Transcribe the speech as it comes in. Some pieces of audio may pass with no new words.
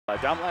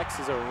Domlax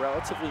is a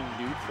relatively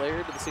new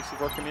player to the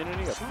 64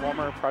 community, a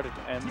former Project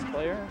M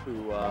player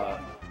who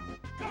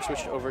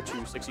switched over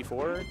to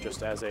 64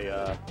 just as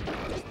a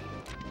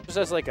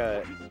like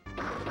a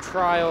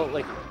trial.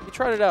 Like he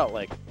tried it out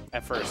like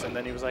at first, and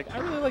then he was like, I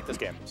really like this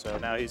game, so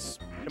now he's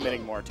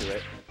committing more to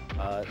it.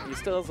 He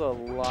still has a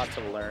lot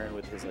to learn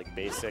with his like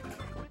basic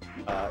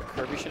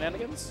Kirby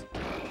shenanigans,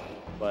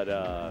 but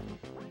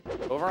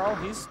overall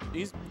he's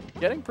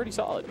getting pretty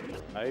solid.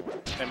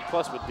 And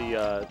plus with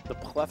the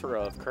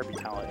plethora of Kirby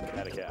talent in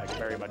Connecticut, I can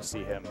very much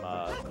see him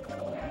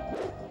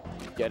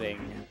getting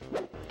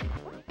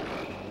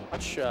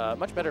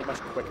much better, much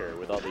quicker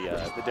with all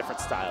the different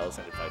styles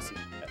and advice he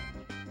can get.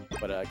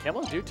 But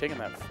CamelOfDoo taking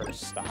that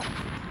first stop,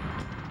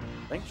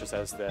 I think just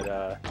has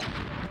that.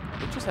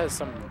 It just has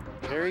some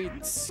very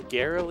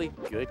scarily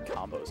good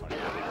combos on it.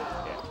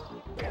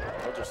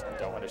 People just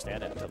don't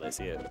understand it until they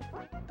see it.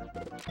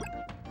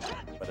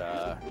 But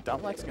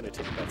Domlax is going to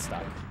take that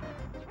stock.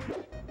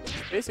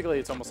 Basically,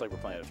 it's almost like we're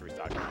playing a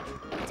 3-stock match.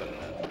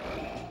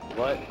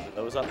 But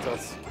those up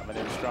tilts coming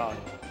in strong.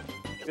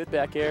 Good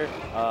back air.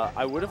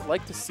 I would have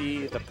liked to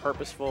see the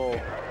purposeful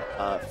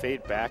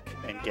fade back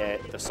and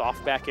get the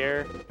soft back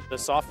air, the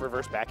soft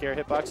reverse back air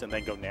hitbox, and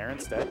then go Nair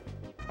instead.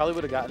 Probably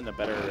would have gotten a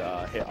better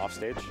hit off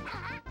stage.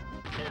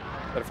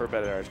 Better for a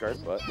better edge guard,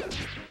 but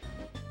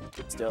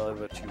still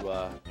able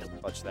to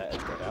clutch that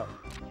edge guard out.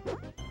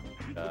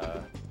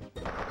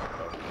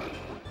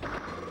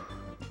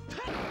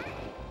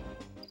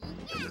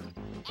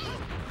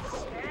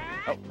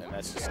 Oh, and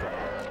that's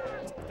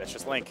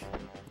just Link.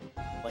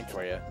 Link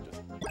for you.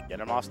 Just get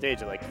him off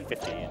stage at like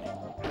 50 and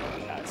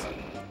guys.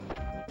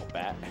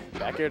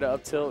 Back air to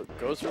up tilt,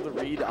 goes for the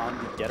read on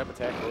the get up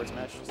attack forward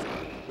smash, just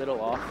a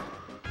little off.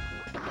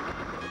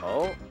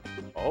 Oh,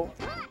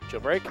 chill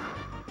break.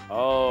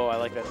 Oh, I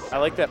like that. I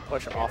like that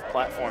push off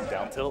platform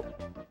down tilt.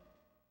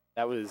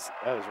 That was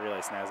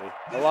really snazzy.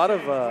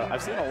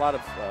 I've seen a lot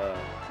of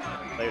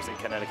players in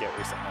Connecticut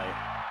recently.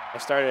 I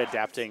started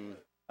adapting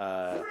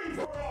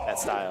that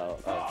style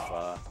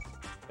of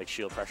like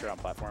shield pressure on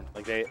platform.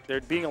 Like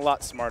they're being a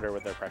lot smarter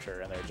with their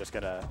pressure, and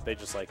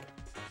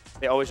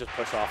they always just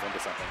push off into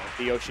something. Like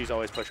the Yoshi's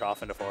always push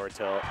off into forward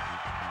tilt.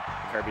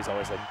 Kirby's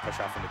always like push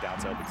off into down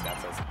tilt because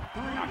down tilt's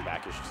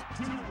knockback is just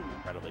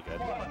incredibly good.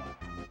 But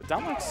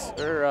Domlax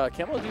or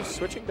CamelOfDoo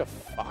switching to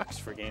Fox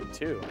for game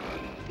 2.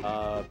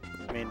 I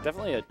mean,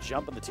 definitely a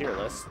jump in the tier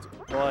list,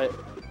 but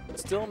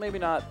still maybe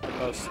not the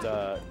most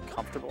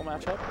comfortable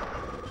matchup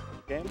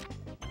game.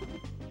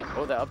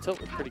 Oh, that up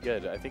tilt was pretty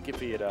good. I think if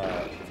he had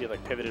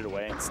like pivoted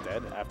away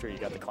instead after he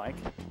got the clank,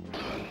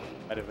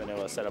 might have been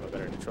able to set up a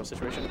better neutral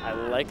situation. I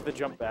like the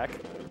jump back,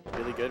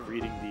 really good,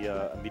 reading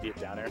the immediate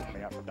down air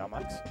coming out from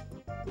Domlax.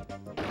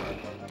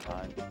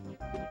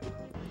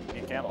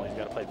 And Camel, he's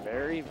got to play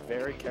very,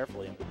 very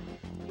carefully.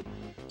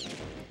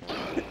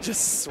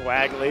 Just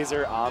swag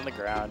laser on the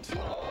ground.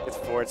 Gets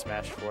forward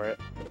smash for it.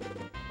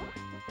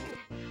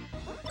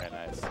 Very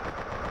nice.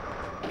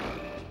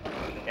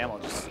 Camel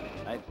just,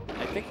 I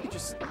think he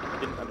just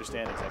didn't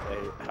understand exactly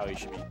how he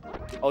should be.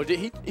 Oh, did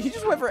he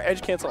just went for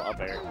edge cancel up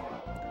air.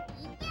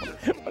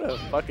 What a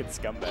fucking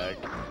scumbag.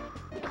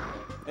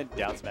 And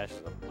down smash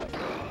to the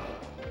platform.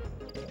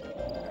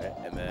 Alright,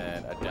 and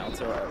then a down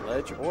tilt at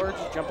ledge, or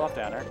just jump off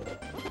down air.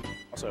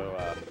 Also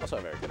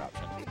a very good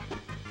option.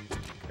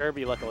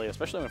 Kirby, luckily,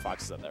 especially when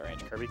Fox is at that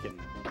range, Kirby can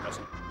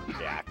just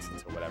react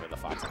to whatever the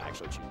Fox can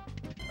actually choose.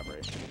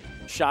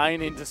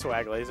 Shine into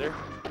swag laser,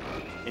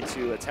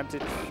 into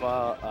attempted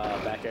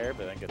back air,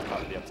 but then gets caught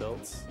with the up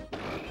tilts.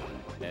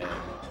 And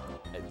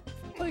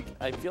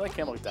I feel like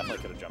Camel definitely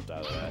could have jumped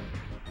out of that.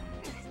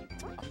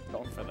 I'm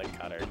going for the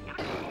cutter.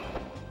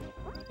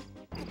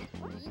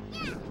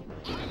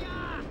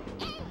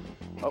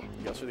 Oh,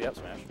 goes for the up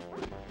smash.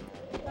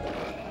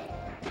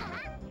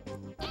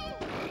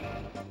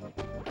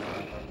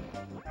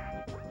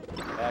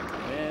 Back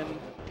in.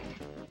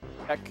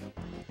 Heck.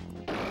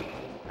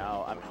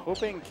 Now, I'm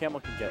hoping Camel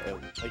can get it.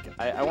 Like,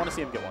 I want to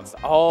see him get one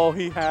stop. Oh,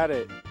 he had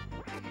it.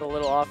 A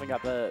little off and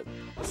got the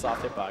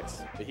soft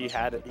hitbox. But he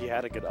had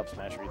a good up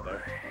smash read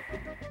there.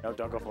 No,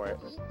 don't go for it.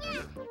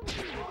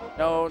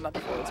 No, not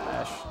the forward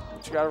smash.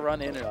 You gotta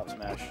run in and up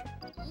smash.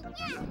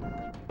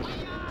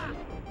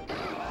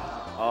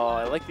 Oh,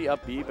 I like the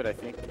up B, but I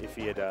think if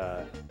he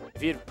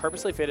had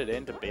purposely faded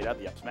in to bait out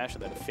the up smash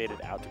and then faded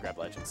out to grab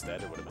ledge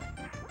instead, it would have been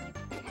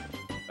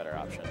a better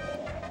option.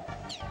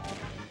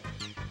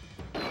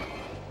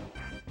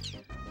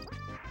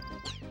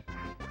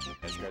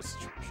 Edge guard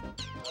situation.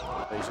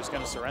 But he's just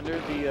gonna surrender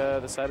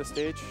the side of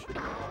stage.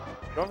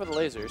 Going for the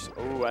lasers.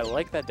 Oh, I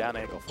like that down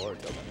ankle forward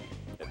tilt.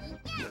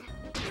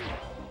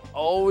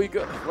 Oh, he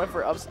went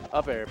for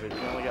up air, but he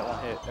only got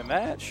one hit. And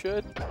that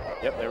should...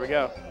 Yep, there we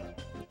go.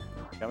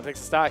 Camel takes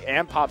the stock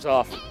and pops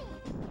off.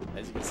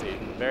 As you can see,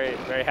 very,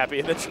 very happy.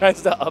 And then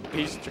tries to up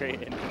B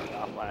straight into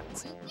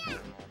Domlax.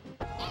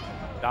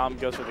 Dom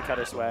goes for the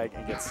cutter swag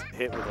and gets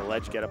hit with a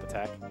ledge get up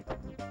attack.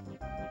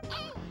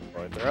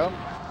 Forward throw.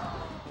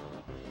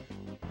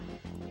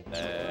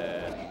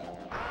 Then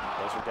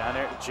goes for down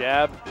air.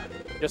 Jab.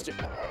 Just,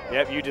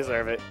 yep, you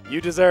deserve it. You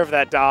deserve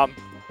that, Dom.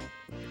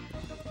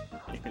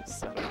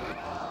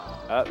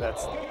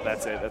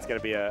 That's it. That's gonna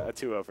be a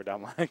 2-0 for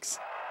Domlax.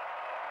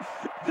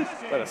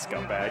 What a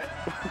scumbag.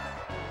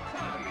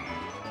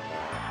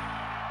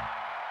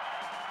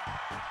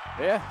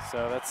 Yeah,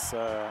 so that's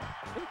I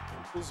think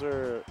pools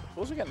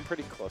are getting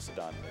pretty close to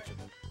done.